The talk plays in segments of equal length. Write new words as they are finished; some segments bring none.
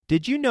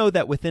Did you know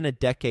that within a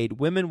decade,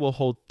 women will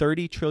hold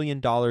 $30 trillion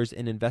in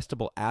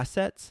investable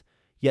assets?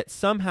 Yet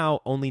somehow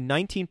only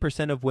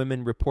 19% of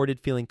women reported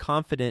feeling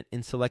confident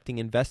in selecting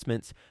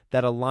investments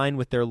that align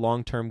with their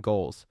long-term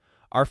goals.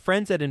 Our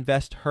friends at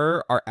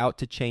InvestHer are out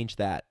to change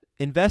that.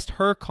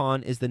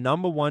 InvestHerCon is the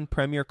 #1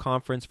 premier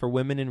conference for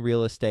women in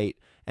real estate,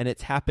 and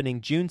it's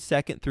happening June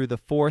 2nd through the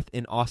 4th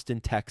in Austin,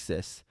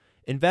 Texas.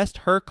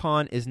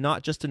 InvestHerCon is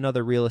not just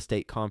another real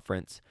estate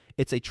conference.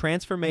 It's a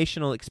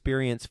transformational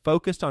experience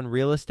focused on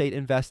real estate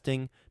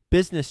investing,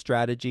 business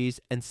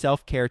strategies, and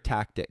self-care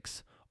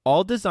tactics,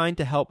 all designed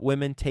to help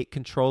women take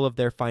control of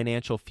their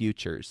financial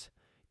futures.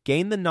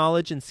 Gain the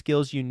knowledge and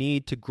skills you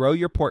need to grow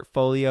your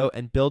portfolio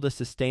and build a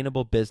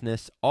sustainable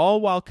business,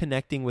 all while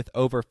connecting with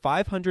over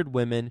 500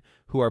 women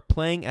who are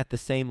playing at the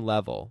same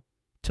level.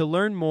 To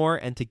learn more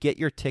and to get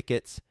your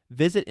tickets,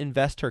 visit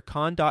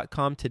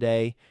InvestHerCon.com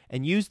today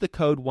and use the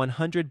code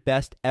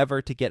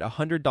 100BESTEVER to get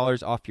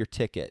 $100 off your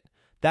ticket.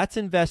 That's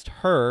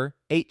InvestHer,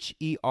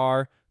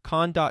 H-E-R,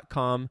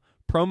 con.com,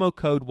 promo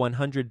code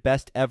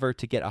 100BESTEVER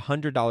to get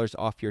 $100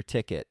 off your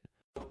ticket.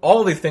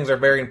 All of these things are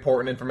very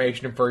important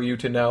information for you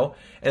to know,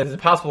 and it's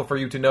impossible for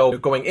you to know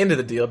going into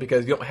the deal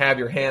because you don't have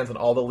your hands on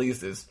all the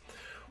leases,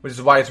 which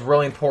is why it's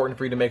really important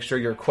for you to make sure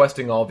you're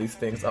requesting all these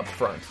things up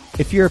front.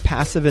 If you're a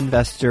passive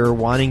investor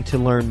wanting to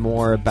learn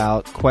more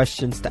about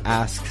questions to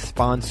ask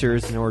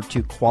sponsors in order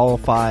to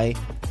qualify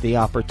the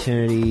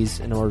opportunities,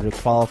 in order to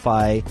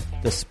qualify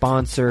the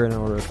sponsor, in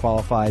order to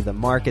qualify the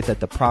market that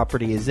the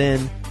property is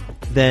in,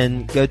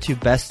 then go to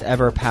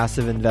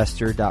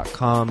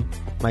besteverpassiveinvestor.com.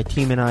 My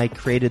team and I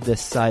created this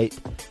site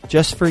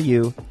just for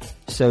you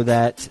so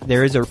that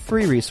there is a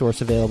free resource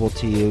available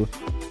to you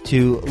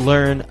to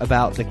learn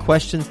about the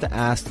questions to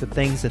ask, the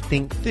things to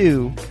think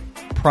through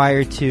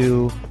prior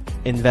to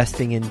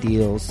investing in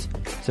deals.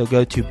 So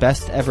go to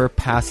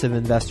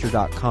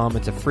besteverpassiveinvestor.com.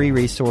 It's a free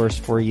resource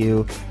for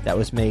you that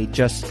was made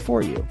just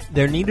for you.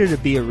 There needed to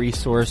be a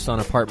resource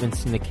on apartment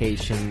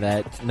syndication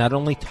that not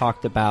only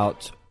talked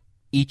about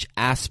each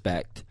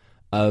aspect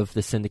of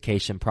the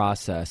syndication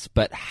process,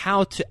 but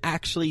how to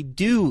actually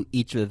do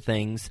each of the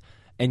things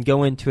and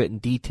go into it in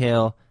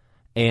detail.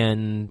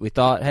 And we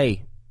thought,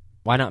 hey,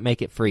 why not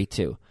make it free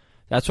too?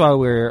 That's why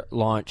we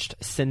launched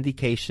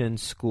Syndication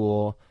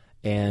School,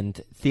 and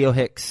Theo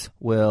Hicks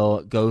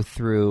will go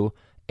through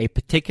a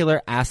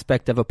particular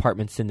aspect of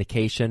apartment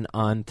syndication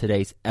on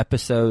today's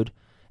episode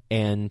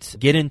and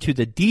get into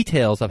the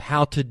details of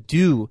how to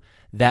do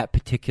that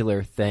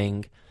particular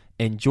thing.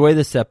 Enjoy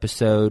this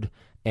episode.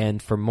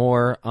 And for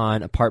more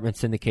on apartment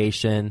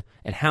syndication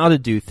and how to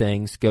do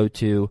things, go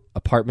to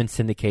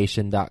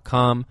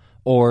apartmentsyndication.com,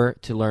 or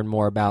to learn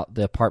more about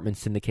the Apartment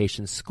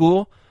Syndication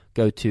School,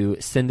 go to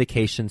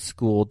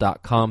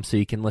syndicationschool.com so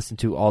you can listen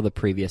to all the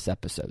previous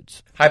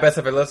episodes. Hi, Best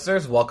Ever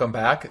listeners. Welcome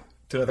back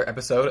to another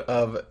episode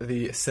of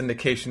the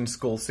Syndication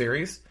School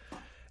series,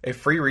 a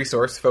free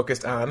resource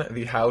focused on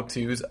the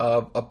how-tos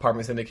of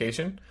apartment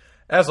syndication.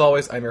 As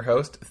always, I'm your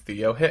host,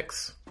 Theo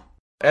Hicks.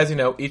 As you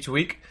know, each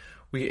week,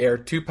 we air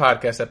 2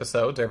 podcast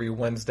episodes every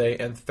Wednesday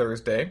and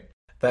Thursday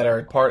that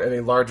are part of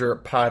a larger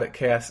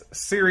podcast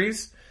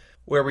series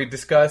where we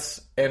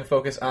discuss and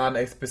focus on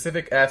a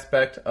specific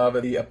aspect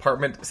of the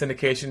apartment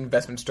syndication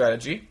investment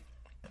strategy.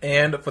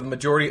 And for the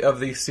majority of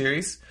the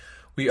series,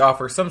 we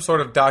offer some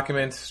sort of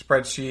document,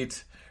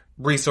 spreadsheet,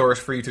 resource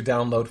for you to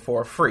download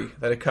for free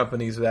that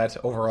accompanies that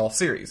overall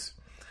series.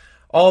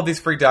 All of these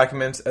free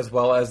documents, as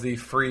well as the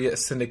free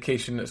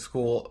Syndication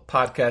School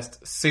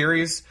podcast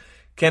series,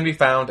 can be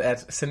found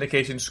at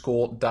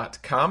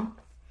syndicationschool.com.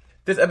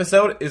 This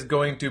episode is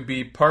going to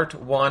be part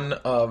 1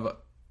 of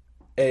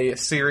a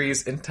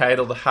series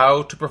entitled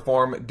How to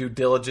Perform Due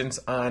Diligence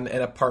on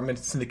an Apartment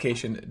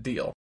Syndication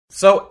Deal.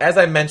 So, as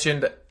I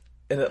mentioned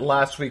in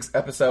last week's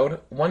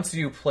episode, once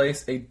you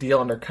place a deal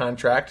under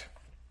contract,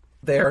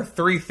 there are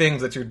 3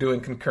 things that you're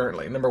doing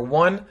concurrently. Number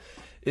 1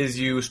 is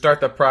you start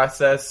the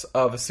process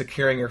of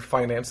securing your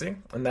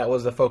financing, and that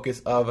was the focus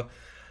of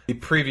the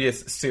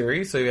previous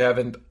series. So, if you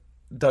haven't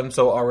done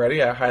so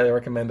already, I highly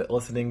recommend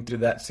listening to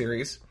that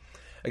series.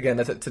 Again,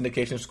 that's at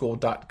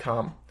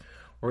syndicationschool.com,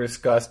 where we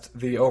discussed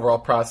the overall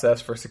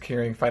process for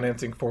securing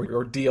financing for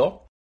your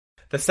deal.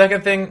 The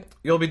second thing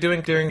you'll be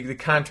doing during the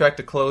contract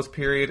to close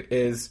period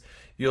is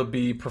you'll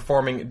be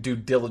performing due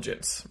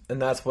diligence,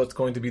 and that's what's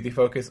going to be the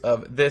focus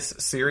of this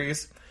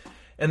series.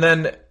 And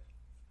then,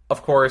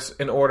 of course,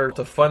 in order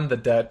to fund the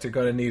debt, you're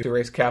going to need to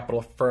raise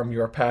capital from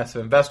your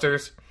passive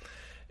investors.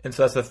 And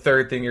so that's the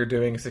third thing you're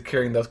doing,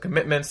 securing those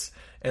commitments,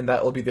 and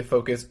that will be the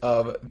focus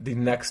of the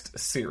next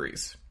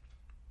series.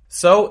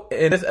 So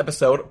in this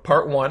episode,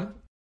 part 1,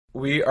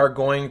 we are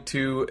going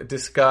to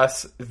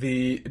discuss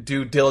the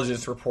due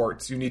diligence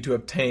reports you need to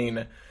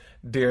obtain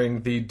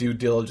during the due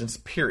diligence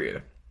period.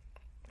 And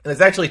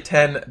there's actually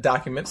 10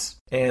 documents,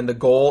 and the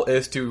goal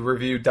is to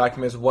review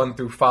documents 1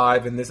 through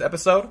 5 in this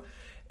episode,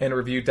 and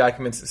review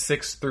documents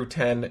 6 through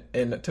 10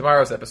 in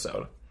tomorrow's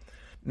episode.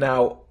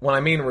 Now, when I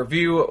mean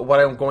review, what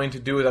I'm going to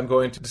do is I'm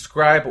going to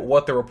describe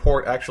what the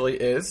report actually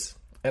is,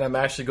 and I'm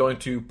actually going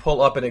to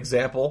pull up an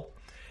example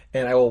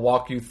and I will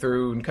walk you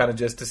through and kind of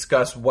just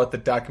discuss what the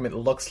document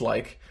looks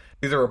like.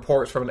 These are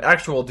reports from an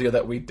actual deal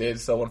that we did,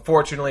 so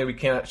unfortunately we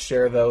cannot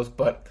share those,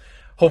 but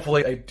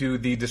hopefully I do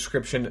the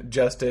description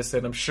justice,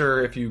 and I'm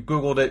sure if you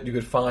Googled it, you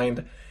could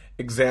find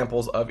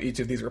examples of each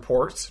of these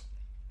reports.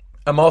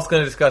 I'm also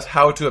going to discuss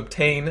how to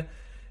obtain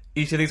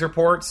each of these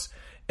reports,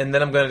 and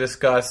then I'm going to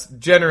discuss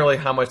generally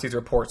how much these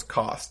reports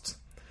cost.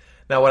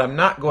 Now, what I'm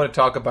not going to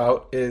talk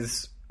about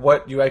is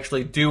what you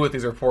actually do with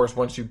these reports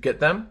once you get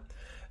them.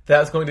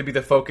 That's going to be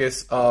the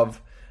focus of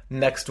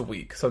next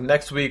week. So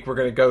next week, we're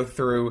going to go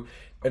through,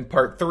 in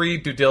Part 3,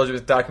 due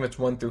diligence documents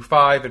 1 through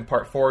 5, and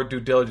Part 4, due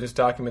diligence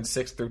documents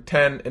 6 through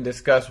 10, and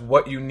discuss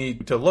what you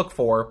need to look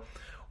for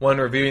when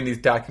reviewing these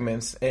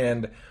documents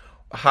and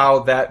how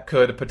that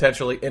could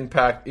potentially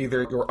impact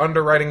either your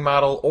underwriting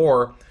model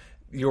or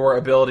your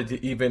ability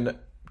to even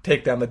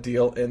take down the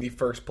deal in the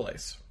first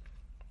place.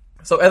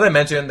 So as I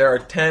mentioned, there are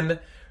 10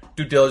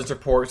 due diligence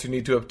reports you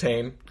need to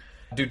obtain.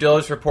 Due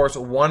diligence reports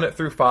 1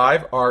 through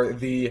 5 are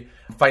the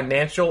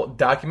financial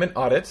document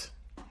audit,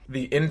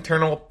 the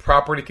internal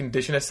property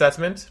condition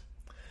assessment,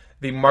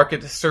 the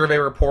market survey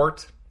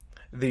report,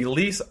 the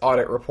lease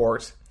audit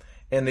report,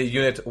 and the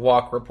unit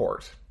walk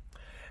report.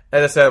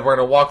 As I said, we're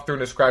going to walk through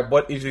and describe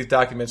what each of these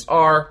documents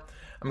are.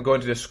 I'm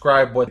going to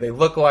describe what they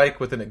look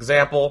like with an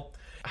example,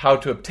 how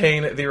to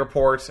obtain the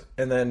report,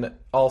 and then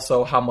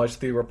also how much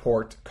the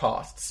report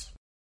costs.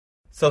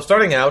 So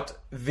starting out,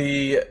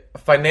 the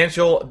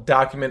financial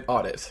document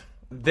audit.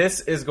 This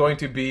is going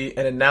to be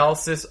an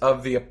analysis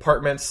of the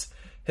apartment's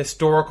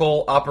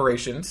historical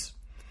operations,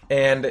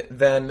 and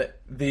then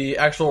the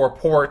actual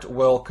report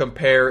will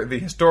compare the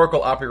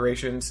historical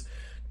operations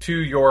to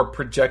your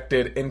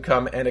projected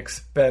income and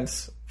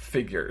expense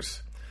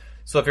figures.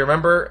 So if you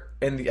remember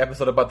in the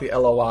episode about the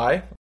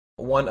LOI,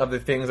 one of the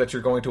things that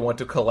you're going to want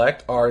to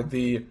collect are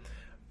the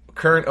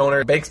current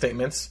owner bank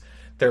statements,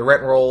 their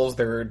rent rolls,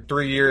 their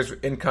 3 years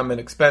income and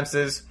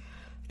expenses,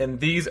 and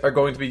these are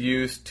going to be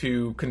used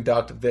to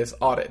conduct this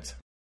audit.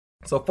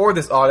 So for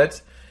this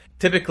audit,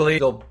 typically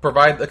they'll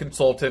provide the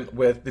consultant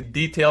with the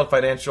detailed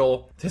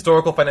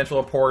historical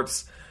financial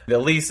reports, the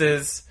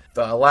leases,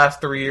 the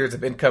last 3 years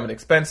of income and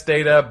expense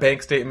data,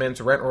 bank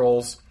statements, rent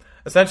rolls,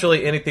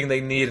 essentially anything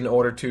they need in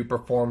order to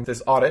perform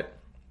this audit.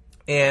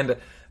 And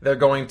they're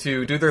going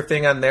to do their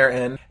thing on their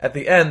end. At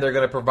the end, they're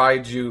going to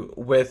provide you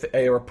with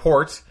a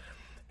report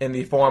in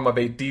the form of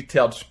a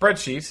detailed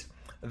spreadsheet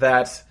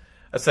that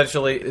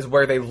essentially is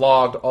where they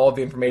logged all of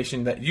the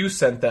information that you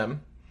sent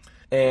them.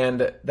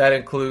 And that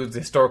includes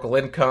historical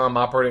income,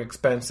 operating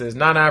expenses,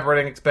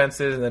 non-operating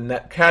expenses, and the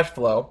net cash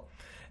flow.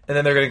 And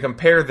then they're going to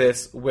compare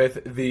this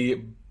with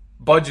the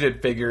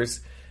budgeted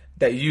figures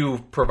that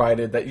you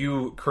provided, that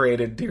you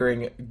created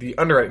during the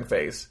underwriting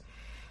phase.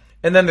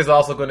 And then there's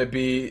also going to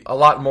be a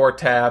lot more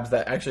tabs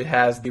that actually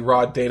has the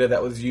raw data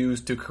that was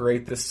used to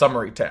create the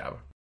summary tab.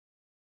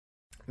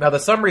 Now the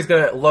summary is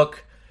going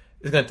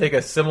to take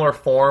a similar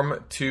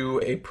form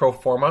to a pro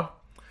forma.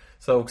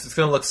 So it's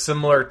going to look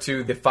similar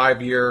to the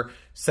 5-year,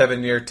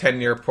 7-year,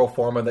 10-year pro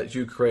forma that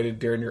you created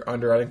during your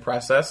underwriting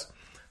process.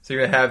 So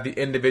you're going to have the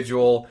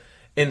individual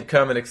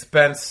income and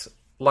expense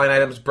line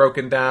items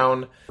broken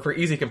down for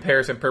easy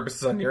comparison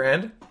purposes on your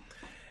end.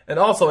 And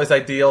also it's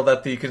ideal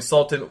that the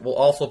consultant will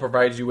also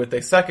provide you with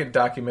a second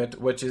document,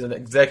 which is an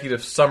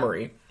executive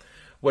summary,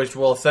 which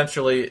will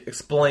essentially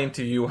explain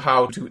to you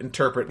how to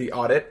interpret the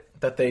audit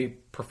that they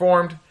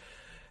performed,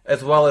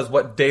 as well as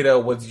what data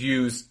was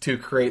used to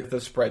create the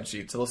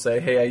spreadsheet. So they'll say,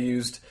 hey, I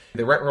used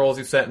the rent rolls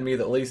you sent me,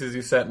 the leases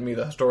you sent me,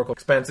 the historical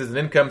expenses and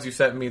incomes you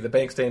sent me, the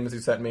bank statements you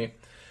sent me.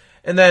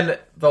 And then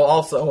they'll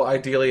also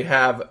ideally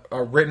have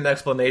a written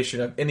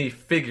explanation of any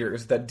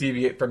figures that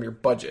deviate from your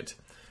budget.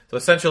 So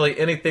essentially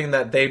anything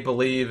that they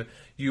believe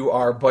you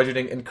are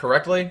budgeting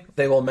incorrectly,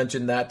 they will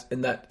mention that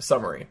in that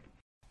summary.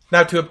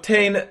 Now, to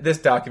obtain this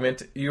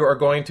document, you are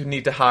going to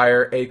need to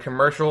hire a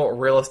commercial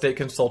real estate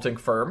consulting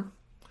firm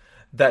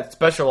that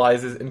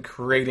specializes in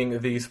creating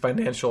these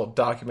financial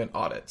document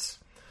audits.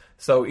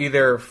 So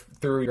either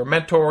through your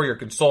mentor, your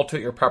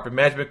consultant, your property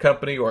management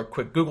company, or a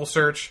quick Google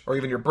search, or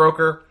even your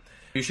broker,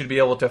 you should be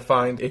able to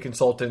find a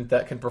consultant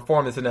that can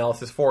perform this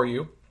analysis for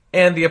you.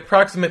 And the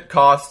approximate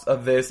cost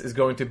of this is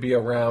going to be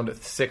around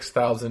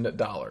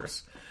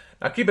 $6,000.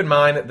 Now keep in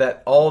mind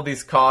that all of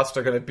these costs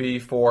are going to be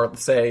for,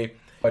 say,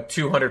 a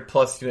 200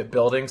 plus unit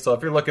building. So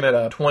if you're looking at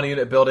a 20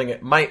 unit building,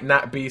 it might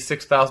not be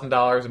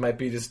 $6,000. It might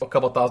be just a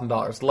couple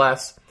 $1,000s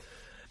less.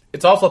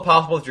 It's also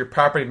possible that your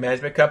property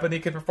management company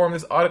can perform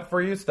this audit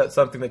for you. So that's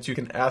something that you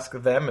can ask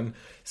them and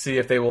see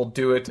if they will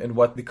do it and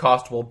what the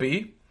cost will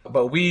be.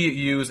 But we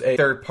use a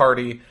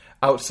third-party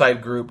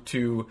outside group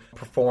to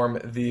perform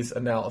these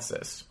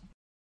analysis.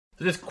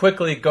 So just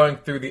quickly going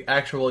through the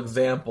actual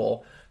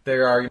example,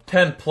 there are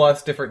 10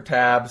 plus different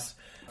tabs.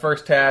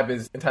 First tab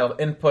is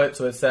entitled Input,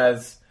 so it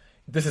says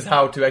this is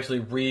how to actually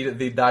read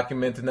the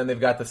document. And then they've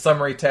got the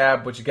Summary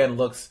tab, which again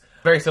looks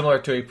very similar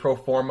to a pro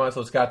forma.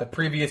 So it's got the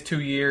previous 2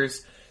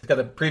 years, it's got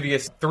the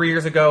previous 3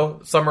 years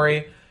ago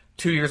summary,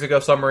 2 years ago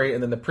summary,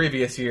 and then the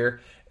previous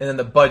year, and then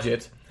the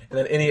budget. And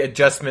then any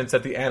adjustments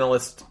that the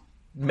analyst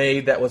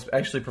made that was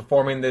actually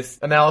performing this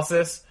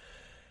analysis.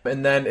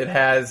 And then it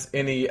has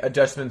any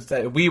adjustments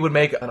that we would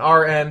make on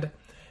our end,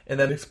 and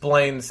then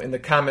explains in the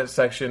comment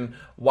section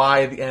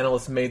why the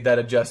analyst made that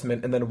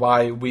adjustment, and then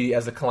why we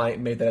as a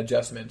client made that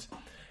adjustment.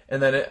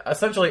 And then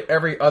essentially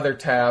every other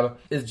tab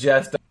is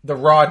just the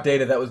raw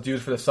data that was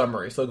used for the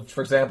summary. So,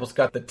 for example, it's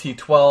got the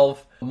T12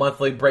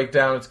 monthly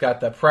breakdown. It's got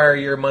the prior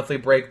year monthly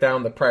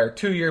breakdown, the prior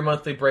 2-year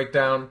monthly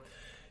breakdown.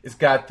 It's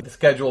got the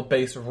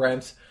schedule-based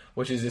rent,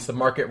 which is just the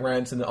market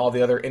rents, and then all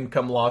the other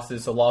income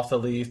losses, so loss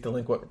of lease,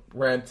 delinquent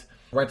rent,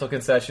 rental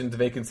concessions,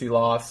 vacancy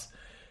loss.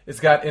 It's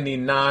got any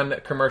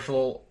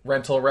non-commercial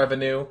rental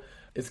revenue.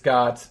 It's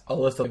got a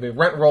list of a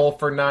rent roll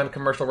for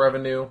non-commercial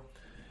revenue.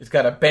 It's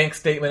got a bank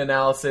statement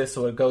analysis,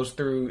 so it goes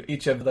through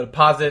each of the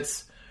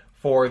deposits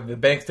for the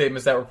bank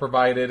statements that were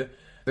provided.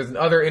 There's an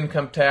other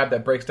income tab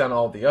that breaks down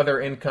all the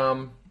other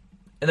income.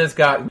 And then it's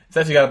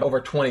actually got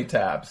over 20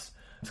 tabs.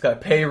 It's got a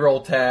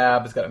payroll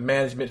tab. It's got a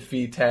management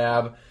fee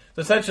tab.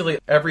 So essentially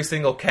every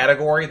single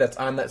category that's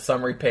on that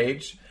summary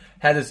page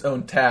has its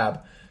own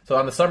tab. So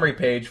on the summary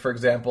page, for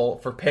example,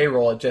 for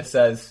payroll, it just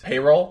says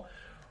payroll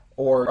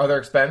or other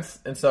expense.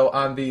 And so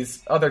on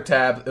these other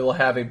tabs, it will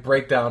have a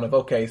breakdown of,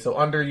 okay, so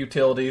under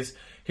utilities,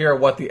 here are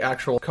what the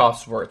actual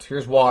costs were.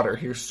 Here's water,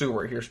 here's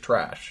sewer, here's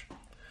trash.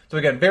 So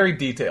again, very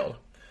detailed.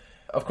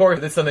 Of course,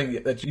 this is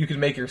something that you can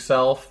make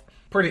yourself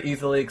pretty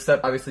easily,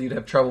 except obviously you'd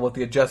have trouble with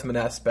the adjustment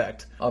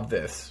aspect of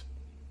this.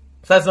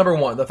 So that's number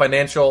one, the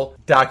financial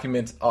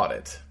document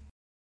audit.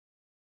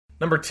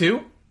 Number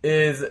two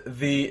is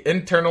the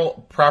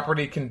internal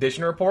property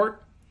condition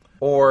report,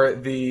 or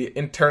the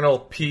internal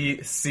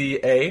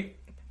PCA.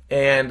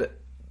 And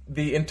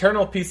the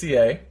internal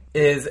PCA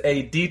is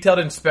a detailed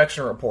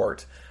inspection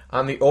report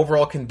on the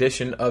overall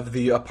condition of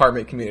the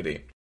apartment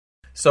community.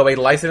 So a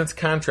licensed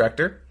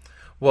contractor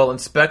will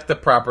inspect the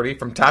property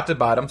from top to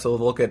bottom, so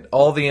they'll look at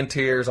all the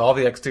interiors, all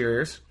the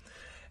exteriors,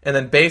 and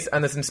then based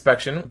on this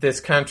inspection, this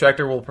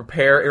contractor will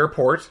prepare a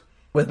report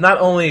with not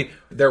only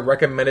their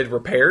recommended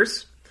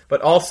repairs,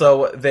 but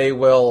also they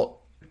will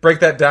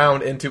break that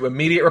down into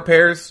immediate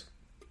repairs,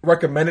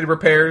 recommended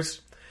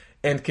repairs,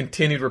 and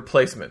continued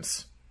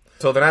replacements.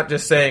 So they're not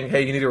just saying,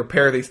 hey, you need to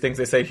repair these things.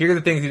 They say, here are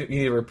the things you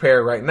need to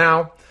repair right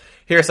now.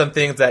 Here are some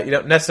things that you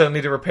don't necessarily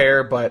need to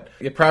repair, but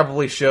you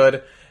probably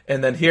should.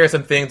 And then here are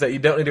some things that you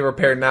don't need to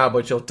repair now,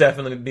 but you'll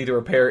definitely need to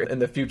repair in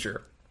the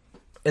future.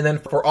 And then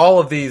for all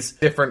of these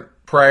different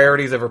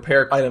priorities of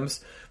repair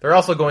items, they're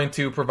also going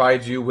to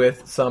provide you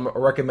with some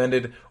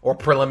recommended or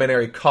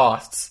preliminary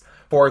costs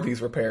for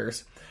these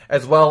repairs,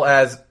 as well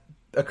as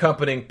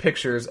accompanying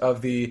pictures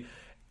of the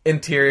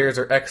interiors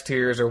or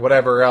exteriors or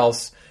whatever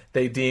else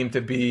they deem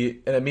to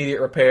be an immediate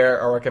repair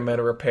or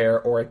recommended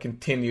repair or a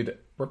continued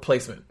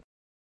replacement.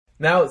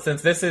 Now,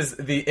 since this is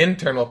the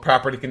internal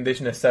property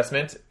condition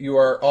assessment, you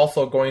are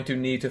also going to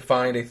need to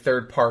find a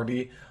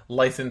third-party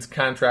licensed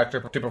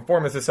contractor to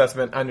perform this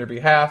assessment on your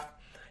behalf,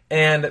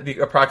 and the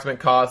approximate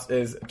cost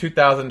is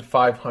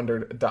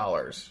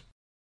 $2,500.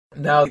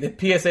 Now, the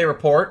PSA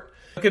report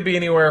could be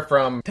anywhere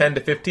from 10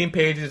 to 15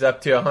 pages up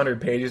to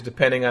 100 pages,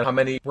 depending on how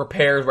many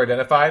repairs were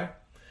identified.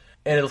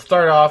 And it'll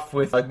start off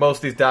with, like most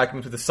of these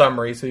documents, with a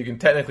summary, so you can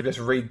technically just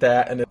read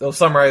that, and it'll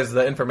summarize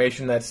the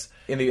information that's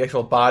in the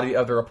actual body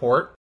of the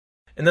report.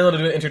 And then they'll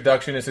do an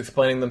introduction, just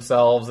explaining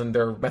themselves and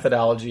their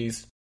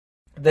methodologies.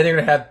 Then you're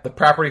going to have the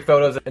property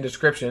photos and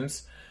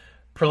descriptions,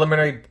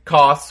 preliminary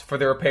costs for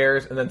the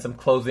repairs, and then some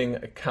closing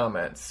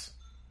comments.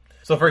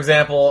 So, for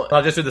example,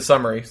 I'll just do the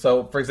summary.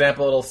 So, for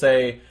example, it'll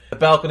say the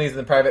balconies and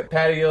the private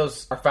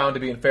patios are found to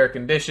be in fair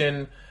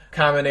condition,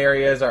 common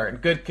areas are in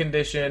good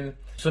condition,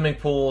 swimming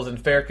pools in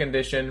fair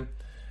condition,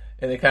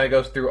 and it kind of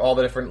goes through all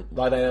the different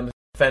line items,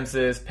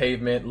 fences,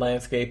 pavement,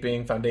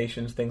 landscaping,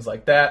 foundations, things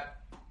like that.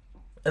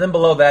 And then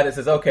below that, it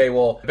says, okay,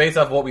 well, based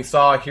off what we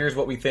saw, here's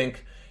what we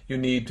think you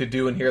need to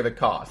do, and here are the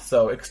costs.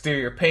 So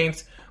exterior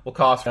paint will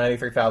cost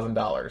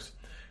 $93,000.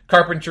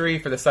 Carpentry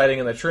for the siding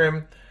and the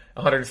trim,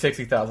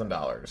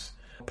 $160,000.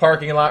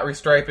 Parking lot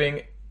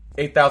restriping,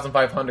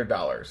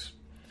 $8,500.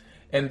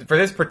 And for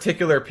this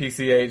particular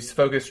PCA, it's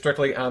focused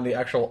strictly on the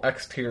actual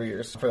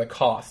exteriors for the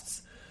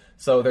costs.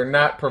 So they're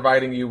not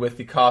providing you with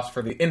the cost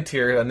for the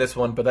interior on this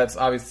one, but that's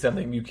obviously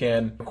something you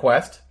can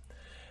request.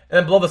 And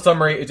then below the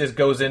summary, it just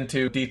goes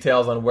into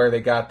details on where they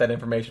got that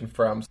information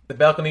from. The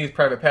balconies,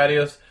 private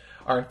patios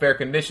are in fair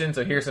condition,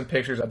 so here's some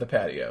pictures of the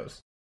patios.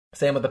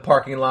 Same with the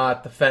parking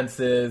lot, the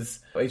fences,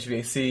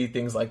 HVAC,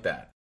 things like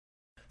that.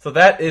 So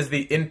that is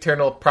the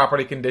internal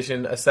property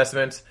condition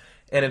assessment.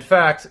 And in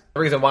fact,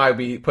 the reason why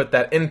we put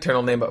that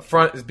internal name up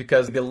front is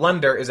because the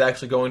lender is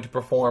actually going to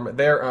perform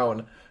their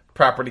own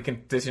property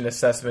condition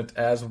assessment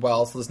as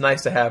well. So it's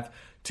nice to have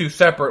two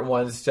separate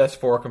ones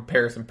just for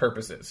comparison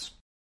purposes.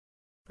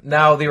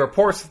 Now, the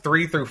reports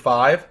 3 through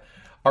 5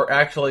 are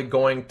actually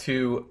going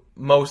to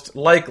most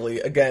likely,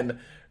 again,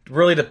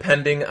 really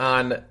depending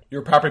on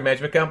your property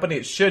management company,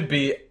 it should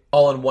be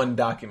all in one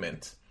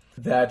document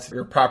that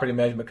your property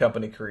management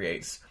company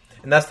creates.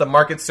 And that's the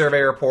market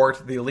survey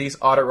report, the lease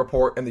audit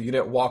report, and the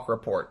unit walk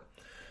report.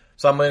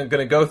 So I'm going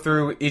to go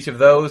through each of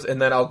those,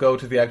 and then I'll go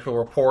to the actual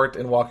report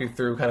and walk you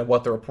through kind of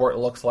what the report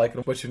looks like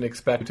and what you can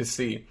expect to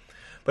see.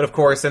 But of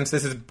course, since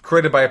this is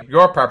created by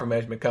your property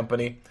management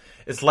company,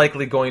 it's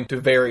likely going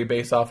to vary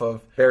based off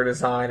of their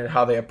design and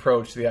how they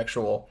approach the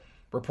actual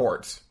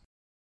reports.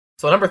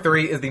 So number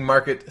 3 is the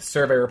market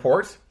survey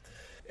report.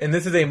 And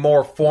this is a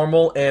more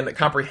formal and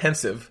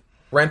comprehensive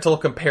rental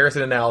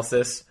comparison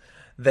analysis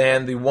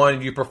than the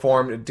one you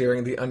performed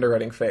during the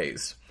underwriting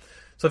phase.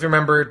 So if you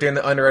remember, during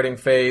the underwriting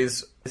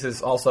phase, this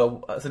is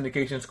also a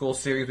syndication school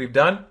series we've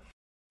done.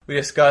 We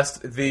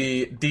discussed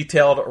the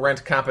detailed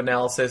rent comp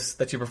analysis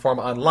that you perform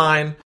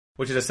online,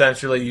 which is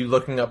essentially you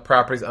looking up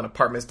properties on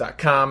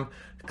apartments.com,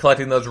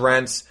 collecting those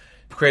rents,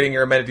 creating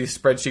your amenities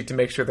spreadsheet to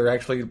make sure they're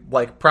actually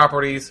like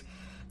properties,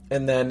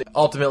 and then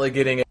ultimately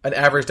getting an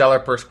average dollar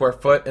per square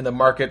foot in the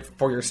market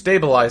for your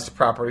stabilized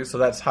property. So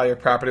that's how your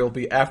property will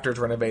be after it's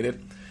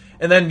renovated.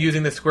 And then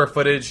using the square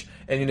footage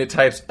and unit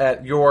types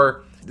at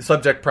your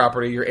subject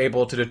property, you're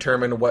able to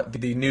determine what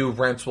the new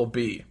rents will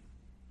be.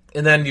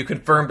 And then you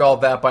confirmed all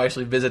that by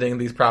actually visiting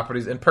these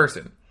properties in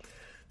person.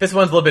 This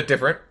one's a little bit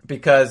different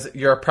because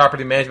your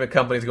property management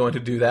company is going to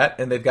do that,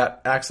 and they've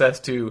got access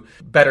to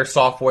better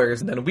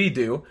softwares than we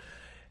do.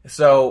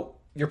 So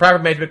your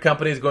property management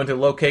company is going to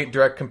locate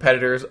direct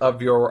competitors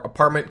of your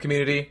apartment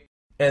community,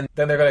 and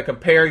then they're going to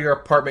compare your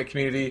apartment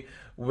community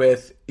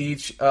with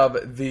each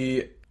of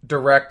the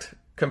direct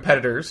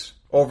competitors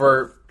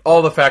over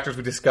all the factors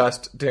we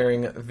discussed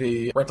during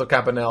the rental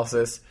comp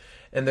analysis,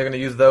 and they're going to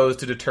use those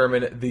to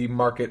determine the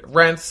market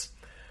rents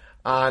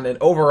on an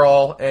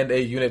overall and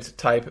a unit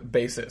type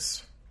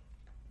basis.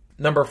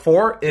 Number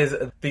 4 is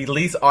the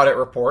lease audit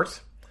report.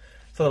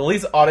 So the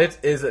lease audit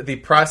is the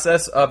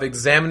process of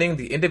examining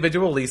the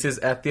individual leases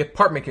at the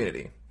apartment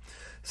community.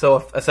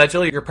 So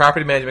essentially, your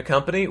property management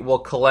company will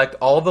collect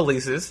all of the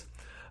leases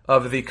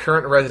of the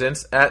current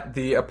residents at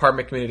the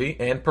apartment community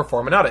and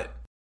perform an audit.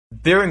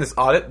 During this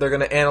audit, they're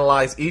going to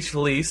analyze each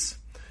lease,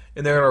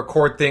 and they're going to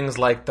record things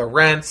like the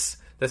rents,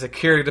 the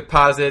security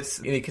deposits,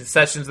 any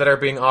concessions that are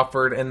being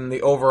offered, and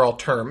the overall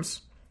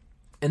terms.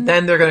 And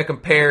then they're going to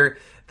compare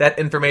that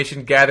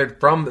information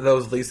gathered from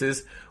those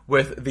leases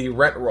with the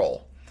rent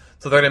roll.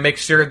 So they're going to make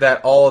sure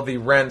that all of the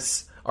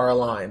rents are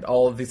aligned,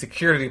 all of the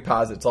security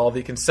deposits, all of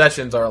the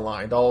concessions are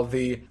aligned, all of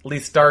the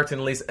lease start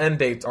and lease end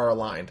dates are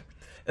aligned.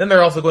 And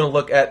they're also going to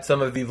look at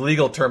some of the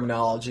legal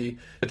terminology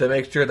to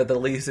make sure that the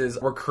leases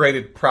were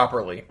created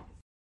properly.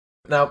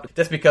 Now,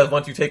 just because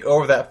once you take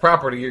over that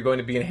property, you're going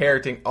to be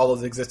inheriting all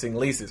those existing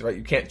leases, right?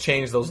 You can't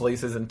change those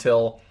leases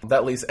until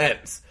that lease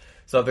ends.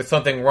 So if there's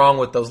something wrong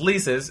with those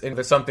leases, and if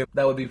there's something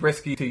that would be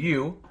risky to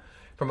you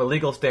from a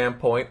legal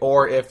standpoint,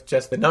 or if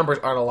just the numbers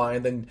aren't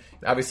aligned, then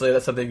obviously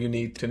that's something you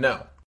need to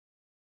know.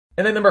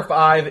 And then number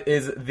 5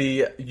 is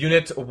the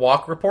unit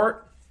walk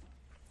report.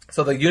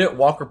 So the unit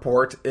walk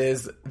report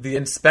is the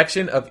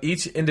inspection of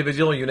each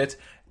individual unit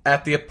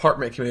at the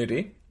apartment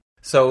community.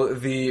 So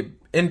the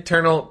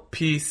internal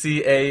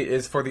PCA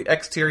is for the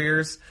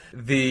exteriors.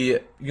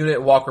 The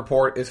unit walk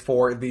report is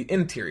for the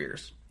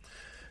interiors.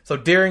 So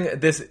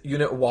during this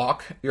unit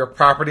walk, your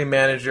property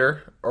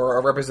manager or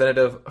a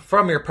representative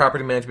from your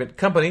property management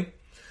company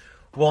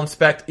will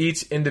inspect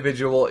each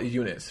individual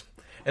unit.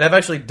 And I've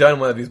actually done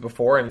one of these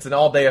before, and it's an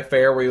all-day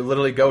affair where you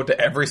literally go to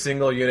every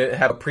single unit,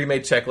 have a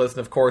pre-made checklist, and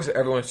of course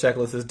everyone's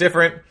checklist is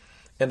different,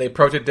 and they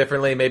approach it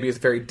differently. Maybe it's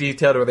very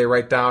detailed, or they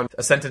write down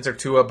a sentence or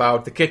two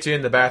about the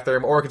kitchen, the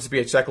bathroom, or it could just be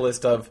a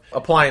checklist of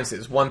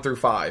appliances, 1 through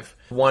 5.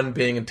 1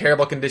 being in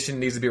terrible condition,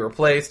 needs to be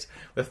replaced,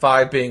 with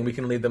 5 being we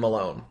can leave them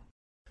alone.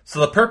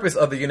 So the purpose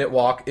of the unit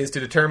walk is to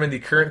determine the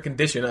current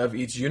condition of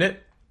each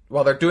unit.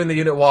 While they're doing the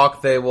unit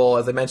walk, they will,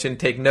 as I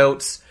mentioned, take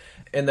notes,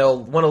 and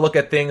they'll want to look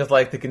at things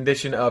like the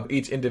condition of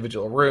each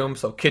individual room,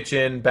 so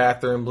kitchen,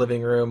 bathroom,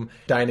 living room,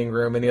 dining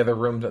room, any other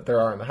rooms that there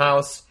are in the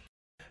house.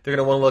 They're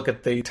going to want to look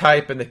at the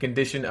type and the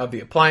condition of the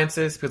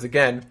appliances, because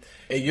again,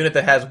 a unit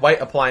that has white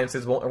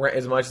appliances won't rent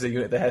as much as a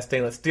unit that has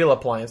stainless steel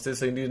appliances,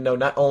 so you need to know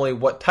not only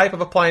what type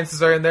of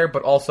appliances are in there,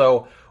 but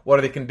also what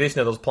are the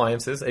condition of those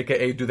appliances,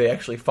 aka do they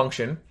actually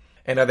function,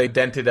 and are they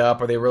dented up,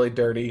 are they really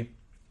dirty.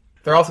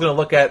 They're also going to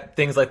look at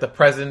things like the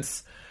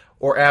presence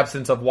or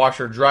absence of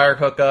washer-dryer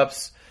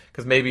hookups,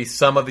 because maybe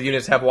some of the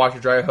units have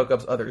washer-dryer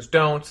hookups, others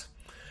don't.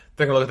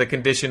 They're going to look at the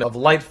condition of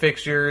light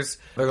fixtures.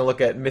 They're going to look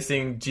at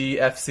missing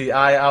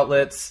GFCI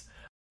outlets.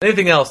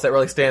 Anything else that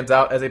really stands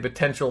out as a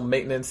potential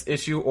maintenance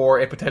issue or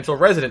a potential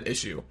resident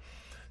issue.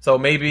 So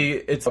maybe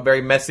it's a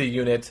very messy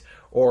unit,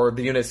 or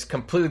the unit's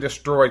completely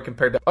destroyed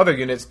compared to other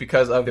units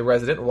because of the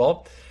resident.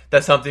 Well,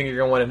 that's something you're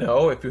going to want to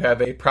know if you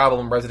have a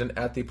problem resident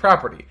at the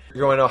property.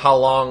 You're going to know how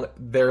long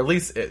their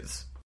lease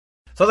is.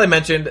 So as I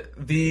mentioned,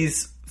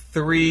 these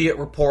 3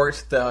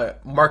 reports, the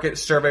market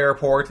survey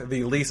report,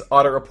 the lease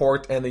audit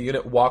report, and the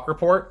unit walk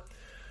report,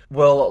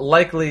 will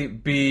likely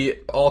be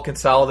all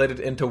consolidated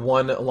into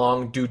one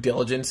long due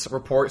diligence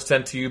report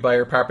sent to you by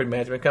your property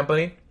management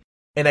company.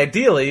 And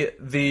ideally,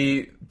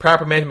 the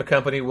property management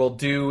company will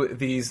do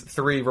these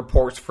 3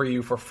 reports for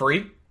you for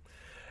free,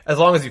 as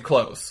long as you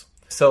close.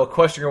 So a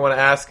question you want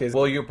to ask is,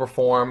 will you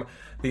perform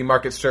the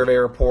market survey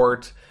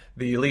report,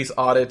 the lease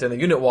audit and the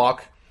unit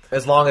walk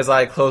as long as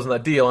I close on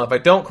that deal. And if I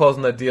don't close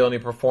on that deal and you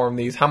perform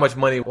these, how much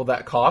money will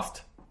that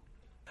cost?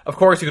 Of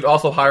course, you could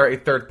also hire a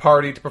third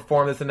party to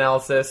perform this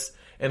analysis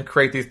and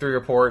create these 3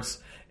 reports,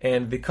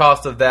 and the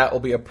cost of that will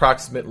be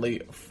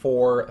approximately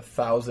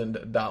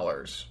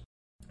 $4,000.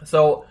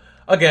 So,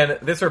 again,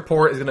 this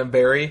report is going to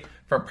vary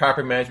from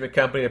property management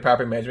company to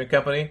property management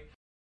company,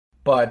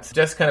 but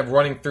just kind of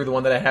running through the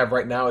one that I have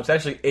right now, it's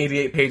actually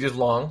 88 pages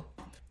long,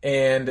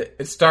 and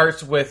it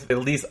starts with the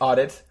lease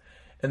audit,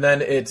 and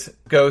then it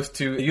goes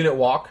to the unit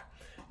walk,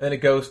 and then it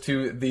goes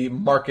to the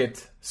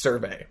market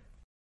survey.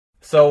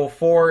 So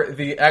for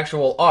the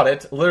actual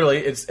audit, literally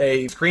it's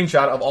a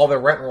screenshot of all the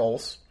rent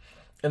rolls,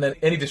 and then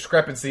any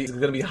discrepancy is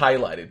going to be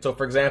highlighted. So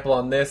for example,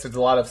 on this, there's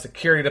a lot of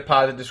security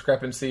deposit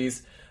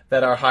discrepancies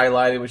that are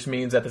highlighted, which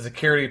means that the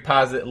security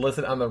deposit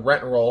listed on the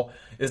rent roll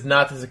is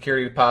not the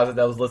security deposit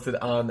that was listed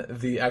on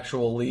the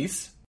actual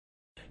lease.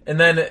 And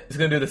then it's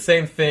going to do the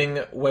same thing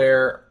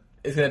where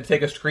it's going to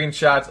take a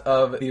screenshot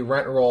of the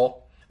rent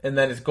roll, and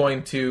then it's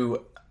going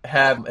to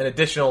have an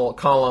additional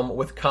column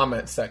with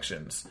comment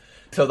sections.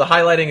 So the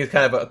highlighting is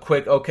kind of a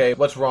quick, okay,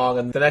 what's wrong?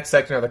 And the next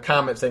section are the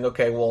comments saying,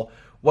 okay, well,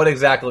 what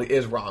exactly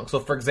is wrong?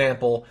 So for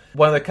example,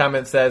 one of the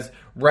comments says,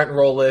 rent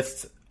roll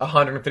lists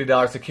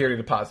 $150 security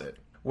deposit,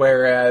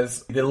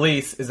 whereas the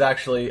lease is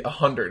actually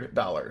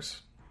 $100.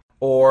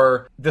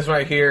 Or this one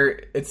right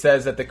here, it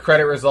says that the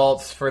credit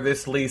results for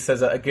this lease says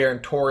that a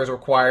guarantor is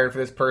required for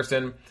this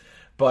person,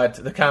 but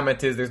the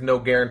comment is there's no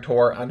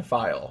guarantor on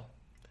file.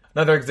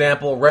 Another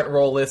example, rent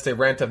roll lists a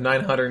rent of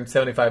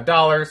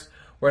 $975,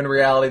 where in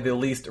reality the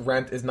leased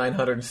rent is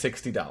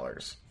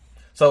 $960.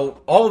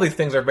 So all of these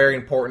things are very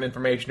important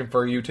information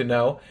for you to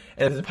know,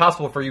 and it's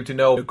impossible for you to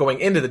know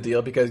going into the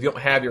deal because you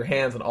don't have your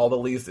hands on all the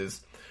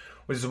leases,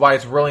 which is why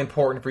it's really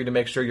important for you to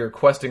make sure you're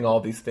requesting all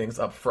these things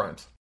up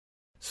front.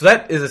 So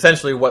that is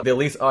essentially what the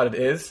lease audit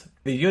is.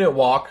 The unit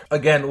walk,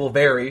 again, will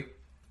vary,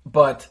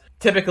 but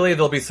typically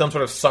there'll be some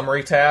sort of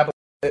summary tab.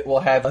 It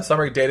will have a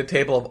summary data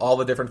table of all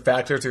the different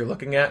factors you're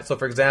looking at. So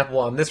for example,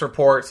 on this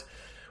report,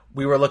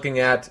 we were looking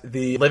at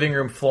the living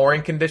room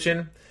flooring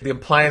condition, the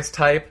appliance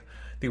type,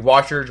 the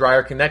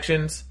washer-dryer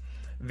connections,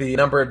 the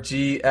number of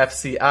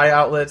GFCI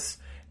outlets,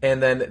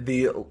 and then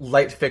the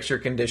light fixture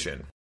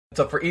condition.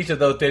 So for each of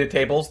those data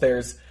tables,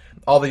 there's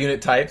all the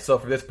unit types. So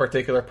for this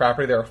particular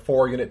property, there are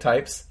 4 unit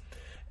types.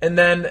 And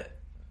then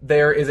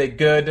there is a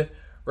good,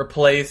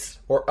 replace,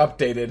 or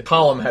updated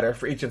column header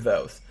for each of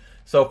those.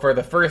 So for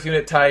the first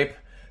unit type,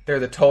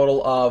 there's a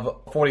total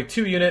of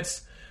 42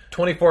 units.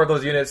 24 of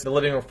those units, the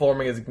living room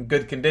flooring is in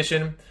good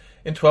condition.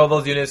 In 12 of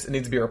those units, it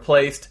needs to be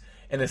replaced.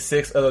 And in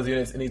 6 of those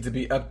units, it needs to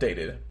be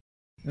updated.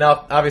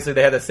 Now, obviously,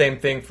 they have the same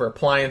thing for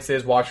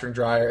appliances, washer and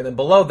dryer. And then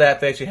below that,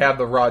 they actually have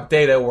the raw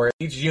data where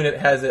each unit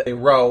has a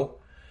row.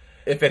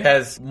 If it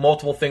has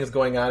multiple things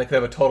going on, it could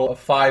have a total of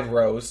 5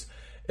 rows.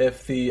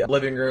 If the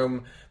living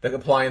room, the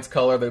appliance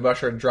color, the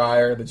washer and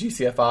dryer, the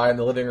GCFI, and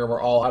the living room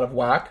are all out of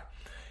whack.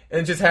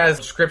 And it just has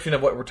a description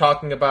of what we're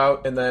talking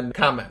about and then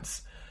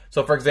comments.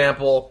 So, for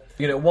example,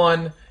 Unit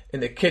 1, in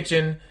the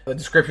kitchen, the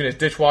description is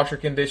dishwasher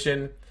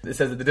condition. It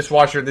says that the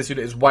dishwasher in this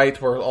unit is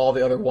white, where all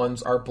the other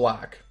ones are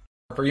black.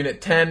 For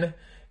Unit 10,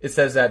 it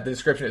says that the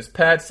description is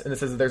pets, and it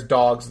says that there's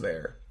dogs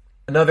there.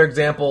 Another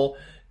example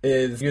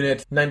is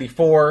Unit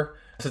 94.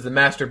 This is the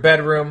master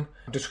bedroom.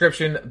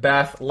 Description,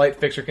 bath, light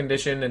fixture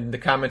condition, and the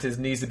comment is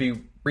needs to be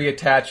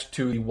reattached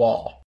to the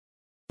wall.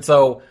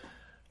 So,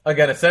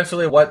 again,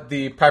 essentially what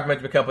the property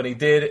management company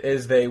did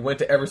is they went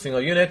to every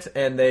single unit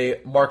and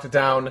they marked it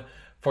down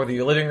for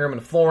the living room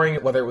and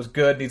flooring, whether it was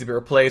good, needs to be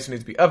replaced, or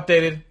needs to be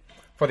updated.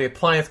 For the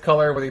appliance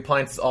color, whether the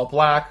appliance is all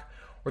black,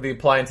 or the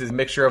appliance is a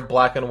mixture of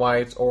black and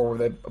white, or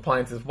the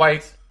appliance is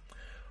white.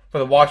 For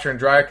the washer and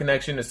dryer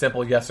connection, a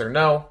simple yes or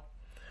no.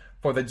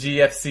 For the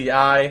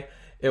GFCI,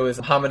 it was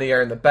how many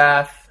are in the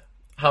bath,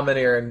 how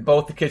many are in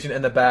both the kitchen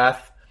and the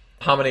bath,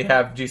 how many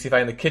have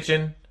GCFI in the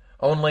kitchen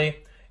only,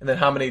 and then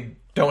how many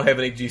don't have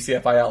any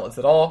GCFI outlets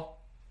at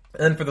all.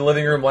 And then for the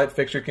living room light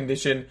fixture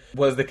condition,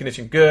 was the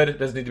condition good,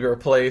 does it need to be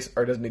replaced,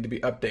 or does it need to be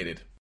updated?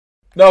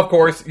 Now, of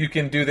course, you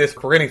can do this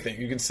for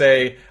anything. You can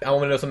say, I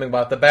want to know something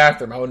about the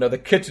bathroom. I want to know the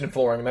kitchen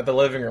flooring, not the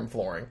living room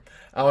flooring.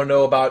 I want to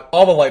know about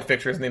all the light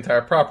fixtures in the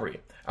entire property.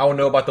 I want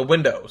to know about the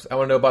windows. I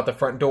want to know about the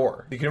front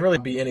door. You can really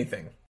be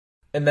anything.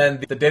 And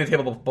then the data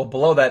table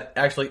below that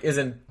actually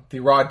isn't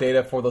the raw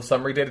data for those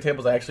summary data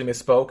tables. I actually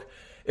misspoke.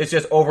 It's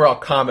just overall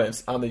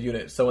comments on the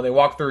unit. So when they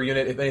walk through a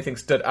unit, if anything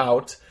stood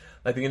out,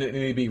 like the unit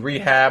needed to be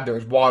rehabbed, there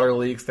was water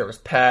leaks, there was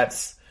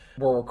pets,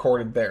 were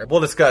recorded there. We'll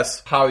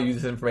discuss how you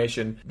use this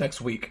information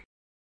next week.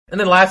 And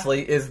then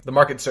lastly is the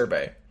market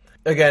survey.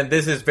 Again,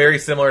 this is very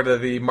similar to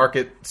the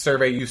market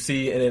survey you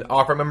see in an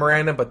offer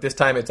memorandum, but this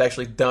time it's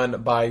actually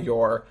done by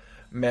your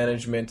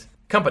management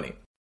company.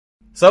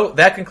 So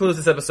that concludes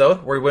this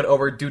episode where we went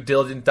over due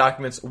diligence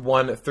documents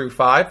 1 through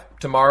 5.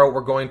 Tomorrow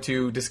we're going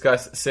to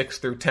discuss 6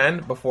 through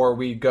 10 before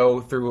we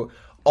go through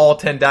all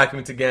 10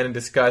 documents again and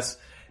discuss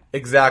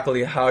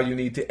exactly how you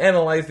need to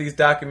analyze these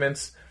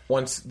documents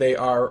once they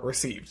are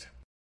received.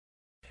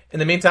 In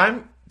the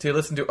meantime, to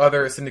listen to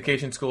other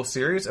Syndication School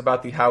series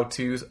about the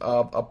how-tos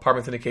of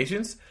apartment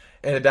syndications,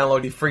 and to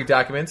download the free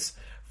documents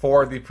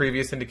for the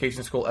previous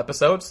Syndication School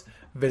episodes,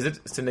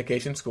 visit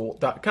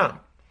syndicationschool.com.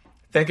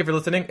 Thank you for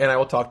listening, and I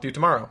will talk to you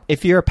tomorrow.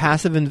 If you're a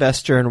passive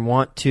investor and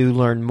want to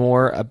learn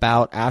more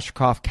about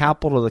Ashcroft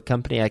Capital, the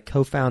company I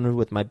co-founded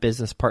with my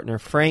business partner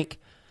Frank,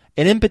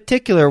 and in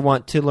particular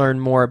want to learn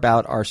more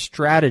about our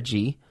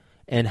strategy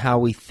and how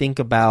we think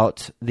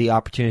about the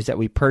opportunities that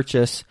we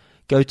purchase,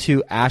 go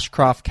to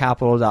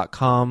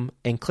ashcroftcapital.com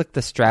and click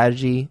the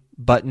strategy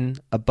button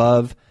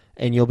above,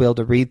 and you'll be able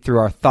to read through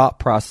our thought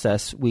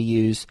process we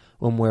use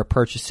when we're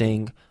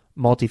purchasing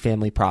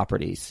multifamily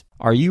properties.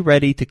 Are you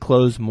ready to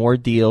close more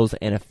deals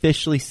and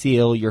officially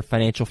seal your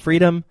financial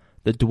freedom?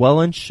 The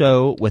Dwellin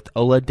Show with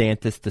Ola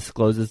Dantis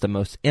discloses the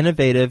most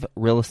innovative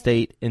real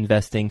estate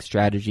investing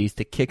strategies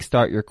to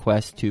kickstart your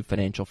quest to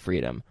financial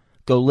freedom.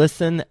 Go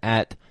listen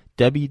at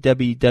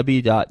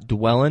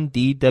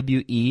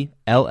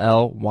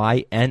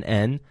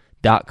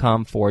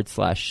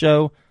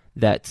www.dwellyn.com/show.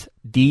 That's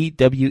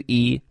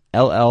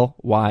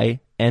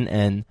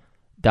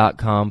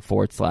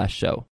DWELLYNN.com/show.